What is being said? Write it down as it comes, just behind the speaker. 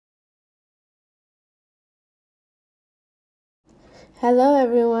Hello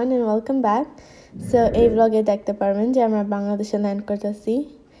everyone and welcome back. So এই ব্লগে দেখতে পারবেন যে আমরা বাংলাদেশে ল্যান্ড করতেছি।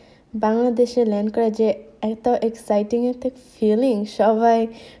 বাংলাদেশে ল্যান্ড করা যে এত এক্সাইটিং একটা ফিলিং, সবাই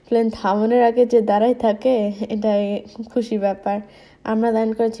প্লেন থামানোর আগে যে দাঁড়ায় থাকে এটাই খুশি ব্যাপার। আমরা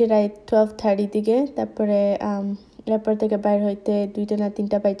ল্যান্ড করেছি রাত 12:30 দিকে, তারপরে এয়ারপোর্ট থেকে বাইর হইতে 2টা না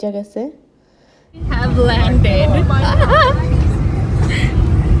 3টা বাজে গেছে। Have landed.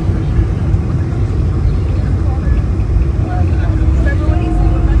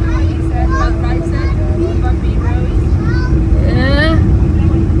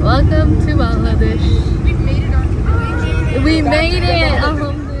 Welcome to Bangladesh. We made it.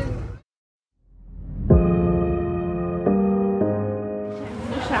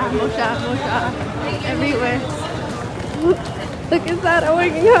 Mosha everywhere. Look at that, I'm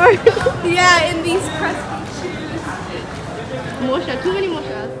working hard. Yeah, in these crusty shoes. Mosha, too many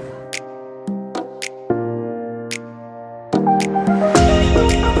moshas.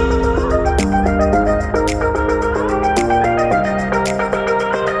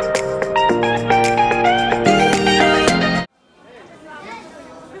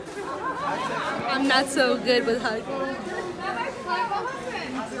 I'm not so good with hugging.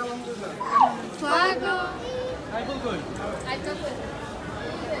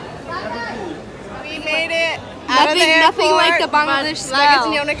 We made it out of the airport. Nothing like the Bangladesh smell. Luggage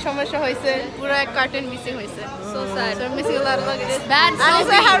niye onek সমস্যা হয়েছে, পুরো এক carton missing হয়েছে. So sad. So we're missing a lot of luggage. It's bad.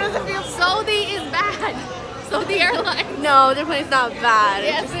 Honestly, how does it feel? Saudi is bad. Saudi Airlines. No, their plane's not bad.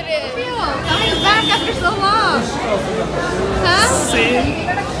 Yes, it is. Coming back after so long. Huh? Same.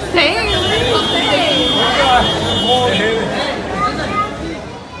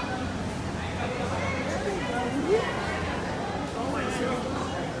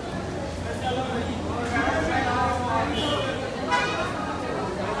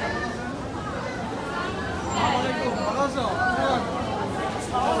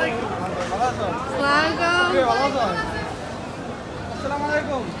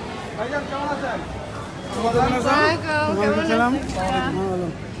 আসসালামুয়ালাইকুম ভাইজান কেমন আছেন?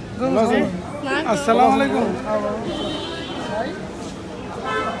 আসসালামুয়ালাইকুম।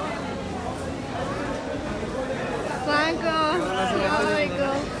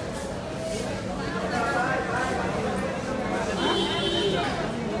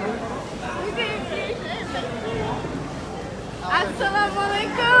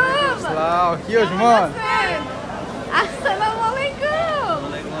 কি হয়েছে মন? আসসালামুয়ালাইকুম।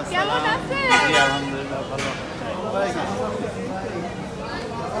 কেমন আছেন? আলহামদুলিল্লাহ ভালো।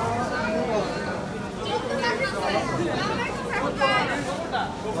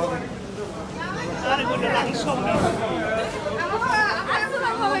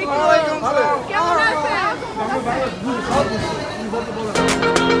 কেমন আছেন?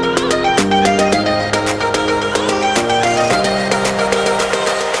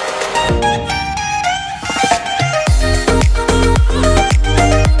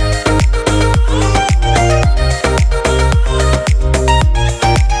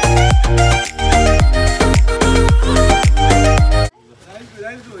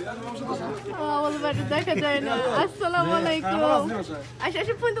 দেখা যায় না। আসসালামু আলাইকুম। আচ্ছা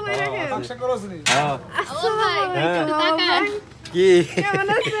ফোন তো মেরে রাখেন। আসসালামু আলাইকুম। কি কেমন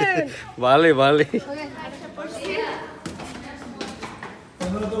আছেন? ভালো ভালো।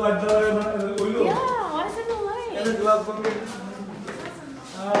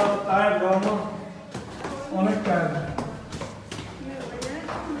 অনেক টায়ার্ড।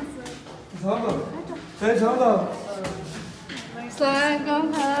 Assalamualaikum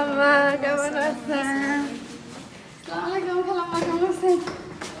খালাম্মা, কেমন আছেন? আসসালামু আলাইকুম খালাম্মা, কেমন আছেন?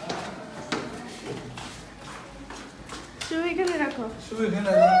 শুয়ে এখানে রাখো। শুয়ে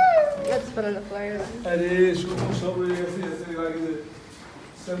এখানে। Let's put on the floor. আরে শুধু সব হয়ে গেছে এসে লাগে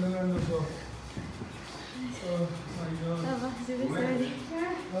সেমিনার তো। Oh my god.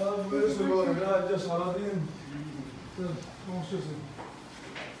 Böyle söylüyorlar ya সারাদিন তো সমস্যা আছে।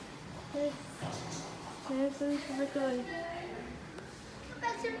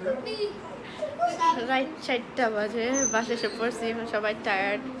 রাইট 4টা বাজে, বাসে এসে পড়ছি, এখন সবাই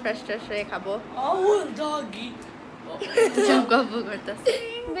টায়ার্ড, ফ্রেশ হয়ে খাবো। গল্প করতেছি।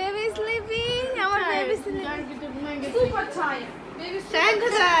 বেবি স্লিপিং, আমার baby sleeping. Super tired. Baby stand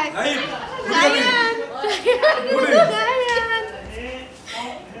কোথায়? শায়ান।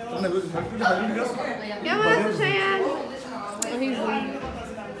 কেমন আছো শায়ান?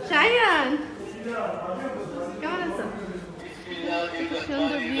 শায়ান কেমন আছো?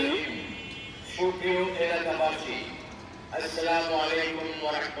 সুন্দর ভিউ। সুপ্রিয় এলাকাবাসী, আসসালামু আলাইকুম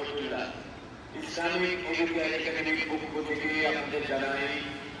ওয়া রাহমাতুল্লাহ। ইসলামিক এডুকেশন একাডেমির পক্ষ থেকে আপনাদের জানাই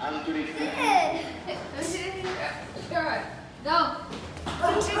আন্তরিক Go.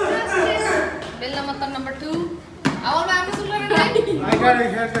 Bill number 2. I want my Amazon I got a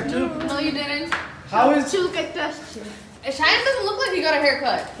haircut too. No, you didn't. How is Chulk একটা আসছে Shine doesn't look like he got a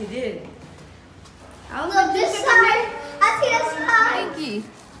haircut. he did Look this side. I see this side. Thank you.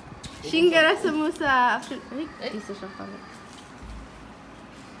 সিঙ্গারা সমোসা দিছে সকালে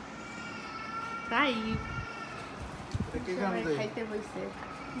তাই সবাই খাইতে বসে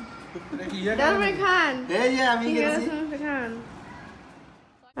দারবে খান সিঙ্গারা সমোসা খান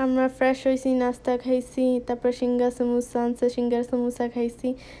আমরা fresh হয়েছি, নাস্তা খাইছি, তারপর সিঙ্গারা সমোসা আনছে, সিঙ্গারা সমোসা খাইছি।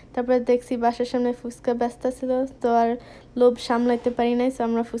 তারপর দেখছি বাসার সামনে ফুচকা ব্যস্ত ছিল, তো আর লোভ সামলাইতে পারি নাই, তো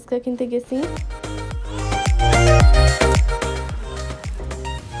আমরা ফুচকা কিনতে গেছি।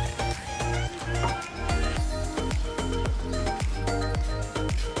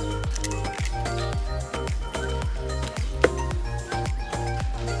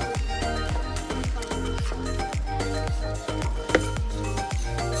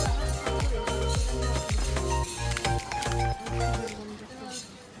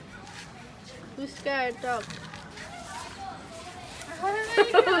 ফুচকা টক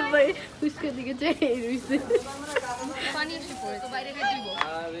ফুচকা দিকে চাই রইছে পানি এসে পড়ে তো বাইরে খাই দিব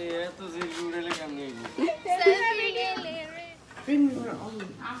আরে এত যে জুড়েলে কেমনে হইব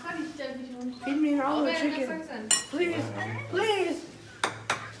Feed me all the chicken. Please, please.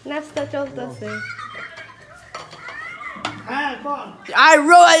 নাস্তা চলতেছে I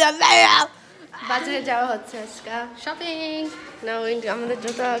roll the mail. বাজারে যাওয়া হচ্ছে আজকে শপিং না আমাদের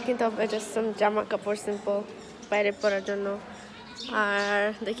জুতা কিনতে হবে জাস্ট জামা কাপড় সিম্পল বাইরে পরার জন্য আর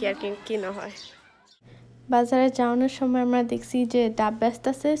দেখি আর কি না হয় বাজারে যাওয়ানোর সময় আমরা দেখছি যে ডাব ব্যস্ত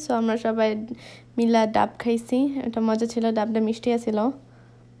আছে, সো আমরা সবাই মিলা ডাব খাইছি। এটা মজা ছিল, ডাবটা মিষ্টি আছিল।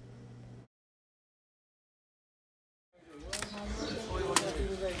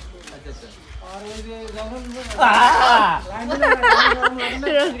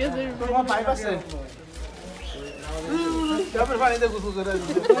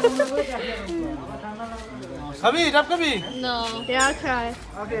 খাবি ডাব খাবি No. Yeah, I'll try.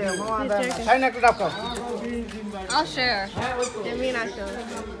 ওকে খাই না একটা ডাব খাও I'll share. I mean, I should.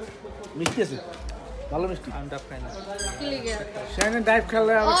 মিষ্টি আছে ভালো মিষ্টি আমি ডাব খাই না কি লিগে শাইনে ডাব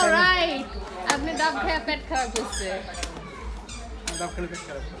খেলে আবার All right. আপনি ডাব খেয়ে পেট খারাপ করছে ডাব খেলে পেট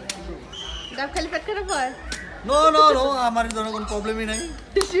খারাপ ডাব খালি পেট খারাপ হয় নো নো নো আমার এই ধরনের কোনো প্রবলেমই নাই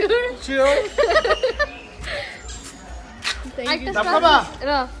Sure. Sure Thank you. ডাব খাবা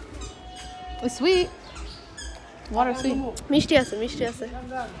এটা sweet. Water sweet. মিষ্টি আছে মিষ্টি আছে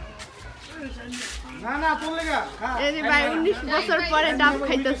না না তোর লাগা খা এই যে ভাই 19 বছর পরে ডাব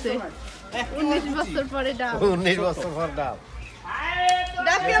খাইতেছে 19 বছর পরে ডাব 19 বছর পর ডাব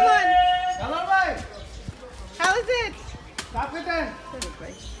ডাব কেমন হ্যালো ভাই How is it? ডাব খেতেন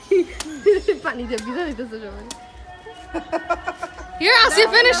পানি দিয়ে ভিজা দিতেছে সবাই Here, I'll see you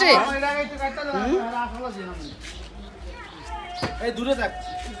finish it. এই দূরে থাক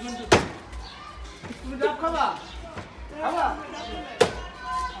তুমি ডাব খাবা খাবা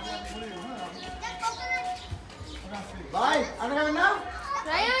ভাই আপনি খাবেন না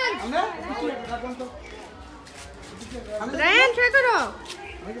Ryan. আমরা রায়ান ট্রাই করো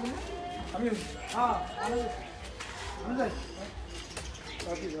আমি হ্যাঁ আমি যাই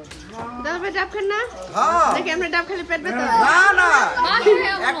দাদা ভাই ডাব খান না হ্যাঁ দেখি আমরা ডাব খালি পেট ব্যথা না না বাকি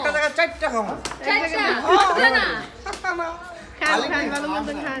খেয়ে একটা জায়গায় চারটা খাবো চাচা না খান খান ভালো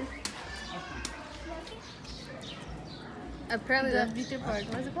মতো খান Apparently the bitter part.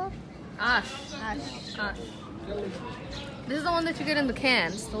 What is it called? Ash. Ash. This is the one that you get in the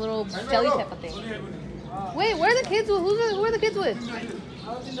cans, the little jelly type of thing. Wait, where are the kids? Who are the kids with?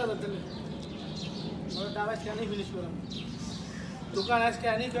 দোকান আজকে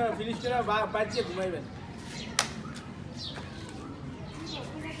আনি finish করে বাড়িতে ঘুমাইবেন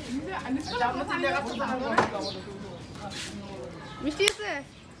মিষ্টি আছে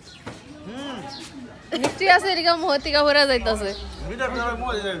মিষ্টি আছে এদিকে মহতিকা ভরা যাইতাছে ভিতর ভিতর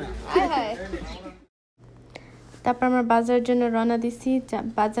মজা যাবে হায় হায় তারপর আমরা বাজারের জন্য রওনা দিছি,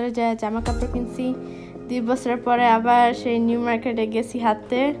 বাজারে যায় জামা কাপড় কিনছি। 2 বছর পরে আবার সেই নিউ মার্কেটে গেছি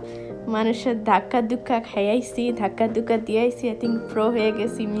হাঁটতে, মানুষের ধাক্কা ধুক্কা খাইয়াইছি, ধাক্কা ধুক্কা দিয়েছি। আই থিঙ্ক প্রো হয়ে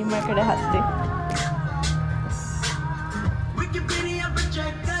গেছি নিউ মার্কেটে হাঁটতে।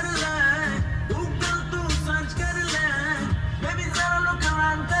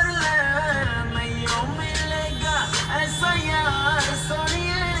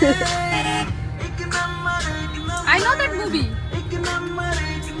 I know that movie.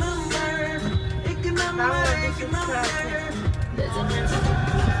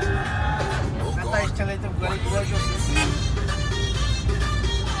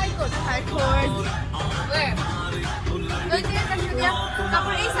 High court Where? Look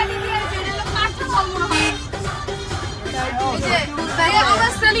তারপর এই সাইডে দিয়ে যেটা হলো কাঁচা ফল মনে হয় এই যে they are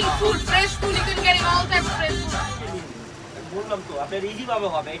always selling food fresh food you can get in all type of fresh food বললাম তো আপনার ইজি ভাবে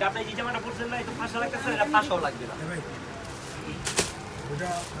হবে এটা আপনি যে জামাটা পড়ছেন না এটা 500 লাগতেছে এটা 500 লাগবে না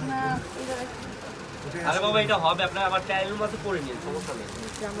আরে বাবা এটা হবে আপনি আবার টাইলের মধ্যে করে নিন সমস্যা নেই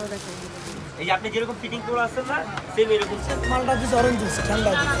এই যে আপনি যেরকম ফিটিং করে আছেন না সেম এরকম মালটা দিস অরেঞ্জ দিস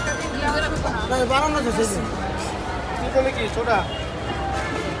ঠান্ডা না বানানো দিস কি বলে কি ছোটা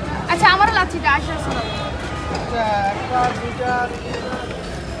আচ্ছা আমার লাচ্ছিটা আসলে শোনো একটা দুইটা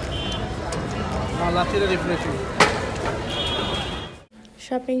লাচ্ছিটা রিফ্রেশিং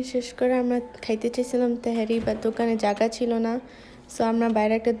শপিং শেষ করে আমরা খাইতে চাইছিলাম তেহারি বা দোকানে জায়গা ছিল না সো আমরা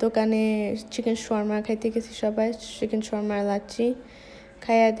বাইরে একটা দোকানে চিকেন শর্মা খাইতে গেছি সবাই চিকেন শর্মা লাচ্ছি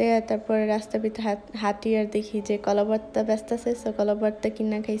খাইয়া দেয়া তারপরে রাস্তা ভিতরে হাঁটি আর দেখি যে কলাভর্তা ব্যস্ত আছে সো কলাভর্তা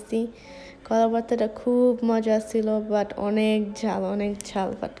কিনা খাইছি কলাভর্তাটা খুব মজা ছিল বাট অনেক ঝাল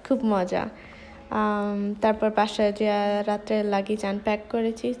বাট খুব মজা তারপর বাসায় যে রাত্রে লাগেজ আনপ্যাক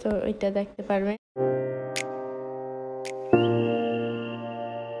করেছি তো ওইটা দেখতে পারবেন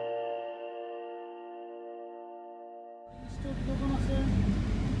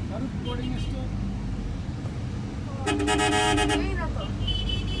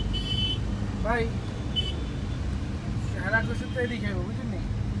ভাই এরা কিছু তৈরি খাবো বুঝলি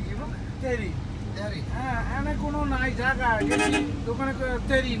তৈরি হ্যাঁ এনে কোনো নাই জায়গা দোকানে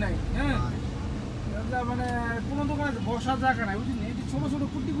তৈরি নাই হ্যাঁ মানে কোনো দোকানে বসার জায়গা নাই বুঝলি এটি ছোট ছোট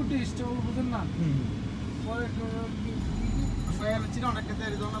কুটি কুটি স্টল বুঝলেন না পরে অনেকটা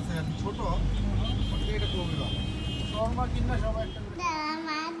তৈরি দোকান আছে ছোট এটা কমে শর্মা কিনা সবাই একটা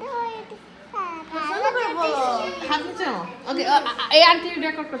হাত নিচে ওকে এই আন্টি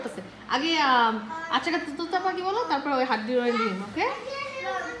রেকর্ড করতেছে আগে আচ্ছা তোতা পাখি বলো তারপর ওই হাত দিয়ে দিন ওকে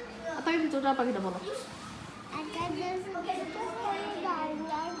তাকে তোতা পাখিটা বলো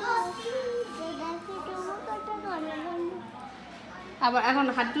আবার এখন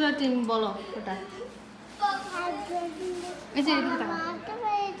হাত দিয়ে টিম বলো ওটা এই যে এদিকে তাকাও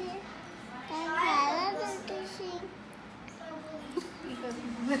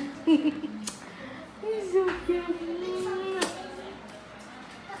So cute.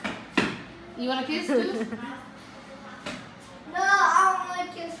 You want a kiss too? No, I want to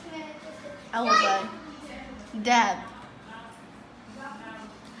kiss me. I will buy. Dab.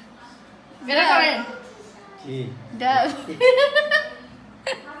 Get it, Corinne. Dab.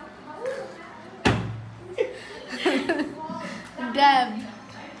 Dab.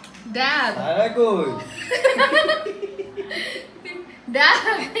 Dab. Dab.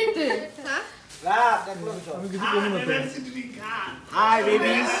 Huh? Hi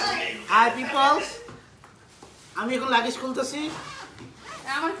babies, hi peoples. আমি এখন লাগেজ খুলতেছি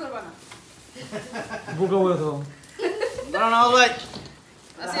আমার করব না বুকা বলে দাও না না ভাই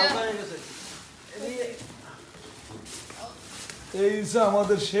এই যে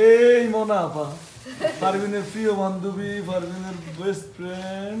আমাদের সেই মোনাফা পারভিনের প্রিয় বান্ধবী পারভিনের বেস্ট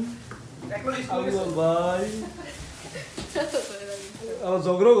ফ্রেন্ড আলুল ভাই আবার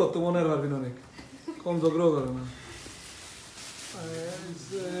ঝগড়াও করতো মনে হয় পারভিন অনেক কম ঝগড়াও করে না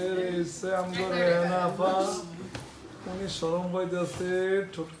উনি সরম পাইতেছে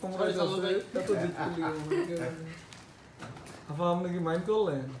ঠোঁট কামড়াইতেছে এত জিত আপা আপনি কি মাইন্ড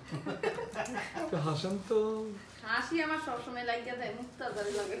করলেন হাসেন তো হাসি আমার সবসময় লাগিয়ে দেয়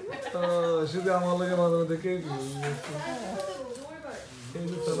মুক্তাদারি লাগে শুধু আমার লাগে মাঝে মধ্যে কে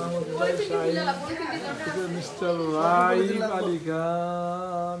মিস্টার রাইফ আলী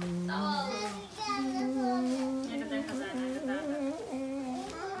খান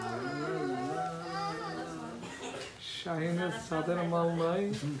শাহিনের সাথে মাল নাই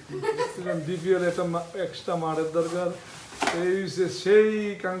দ্বিতীয় একটা এক্সট্রা মারের দরকার এই সেই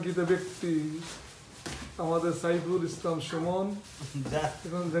কাঙ্ক্ষিত ব্যক্তি আমাদের সাইফুল ইসলাম সুমন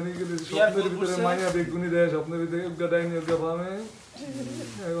এখন জানি গেলে স্বপ্নের ভিতরে মাইয়া বেগুনি দেয় স্বপ্নের ভিতরে উগা ডাইনি উগা ভামে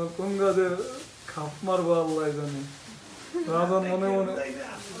এখন কোন গাছে খাপ মারবো আল্লাহ জানে রাজন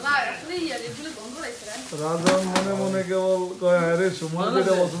মনে মনে কেবল কয় আরে সুমন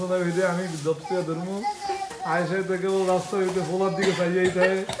যেটা পছন্দ না ভিতরে আমি দপ্তরে ধরবো আয়সা তো কেবল রাস্তার ভিতরে ফোলার দিকে চাইয়াই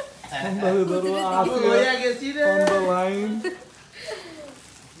থাকে ধরবো লাইন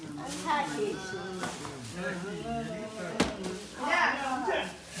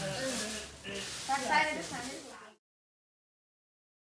Yeah.